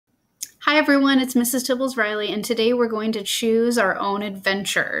Hi everyone, it's Mrs. Tibbils-Riley, and today we're going to choose our own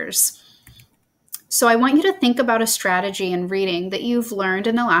adventures. So I want you to think about a strategy in reading that you've learned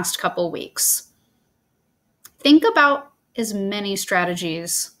in the last couple weeks. Think about as many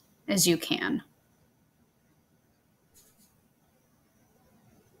strategies as you can.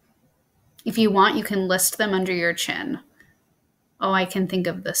 If you want, you can list them under your chin. Oh, I can think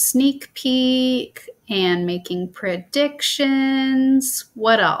of the sneak peek and making predictions.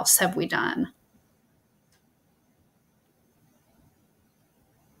 What else have we done?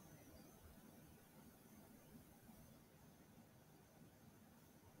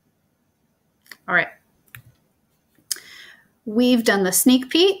 All right. We've done the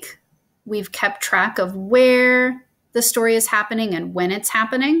sneak peek. We've kept track of where the story is happening and when it's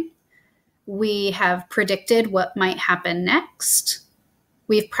happening. We have predicted what might happen next.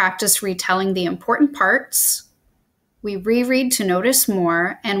 We've practiced retelling the important parts. We reread to notice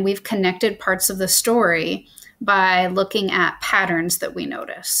more, and we've connected parts of the story by looking at patterns that we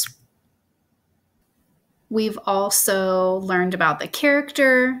notice. We've also learned about the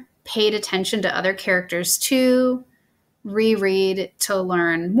character, paid attention to other characters too, reread to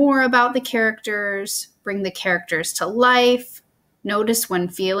learn more about the characters, bring the characters to life, notice when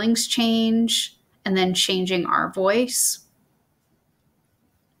feelings change, and then changing our voice.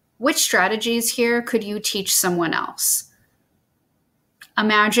 Which strategies here could you teach someone else?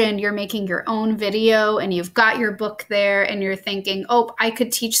 Imagine you're making your own video and you've got your book there and you're thinking, oh, I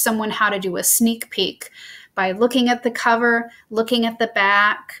could teach someone how to do a sneak peek by looking at the cover, looking at the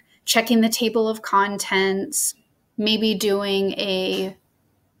back, checking the table of contents, maybe doing a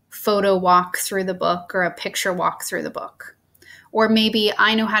photo walk through the book or a picture walk through the book. Or maybe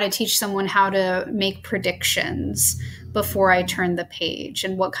I know how to teach someone how to make predictions before I turn the page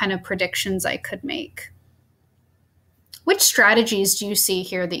and what kind of predictions I could make. Which strategies do you see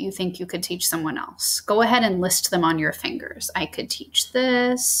here that you think you could teach someone else? Go ahead and list them on your fingers. I could teach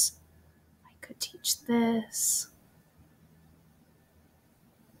this. I could teach this.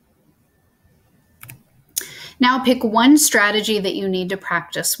 Now pick one strategy that you need to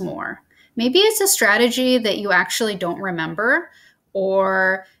practice more. Maybe it's a strategy that you actually don't remember,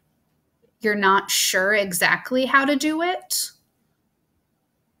 or you're not sure exactly how to do it.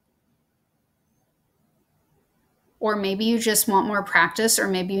 Or maybe you just want more practice, or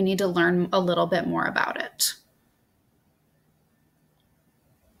maybe you need to learn a little bit more about it.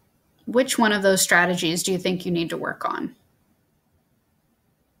 Which one of those strategies do you think you need to work on?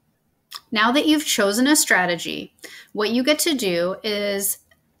 Now that you've chosen a strategy, what you get to do is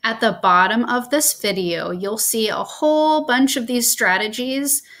at the bottom of this video, you'll see a whole bunch of these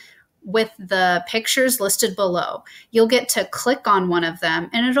strategies with the pictures listed below. You'll get to click on one of them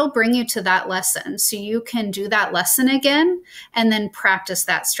and it'll bring you to that lesson. So you can do that lesson again and then practice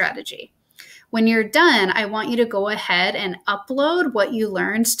that strategy. When you're done, I want you to go ahead and upload what you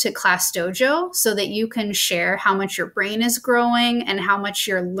learned to Class Dojo so that you can share how much your brain is growing and how much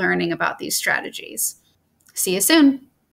you're learning about these strategies. See you soon.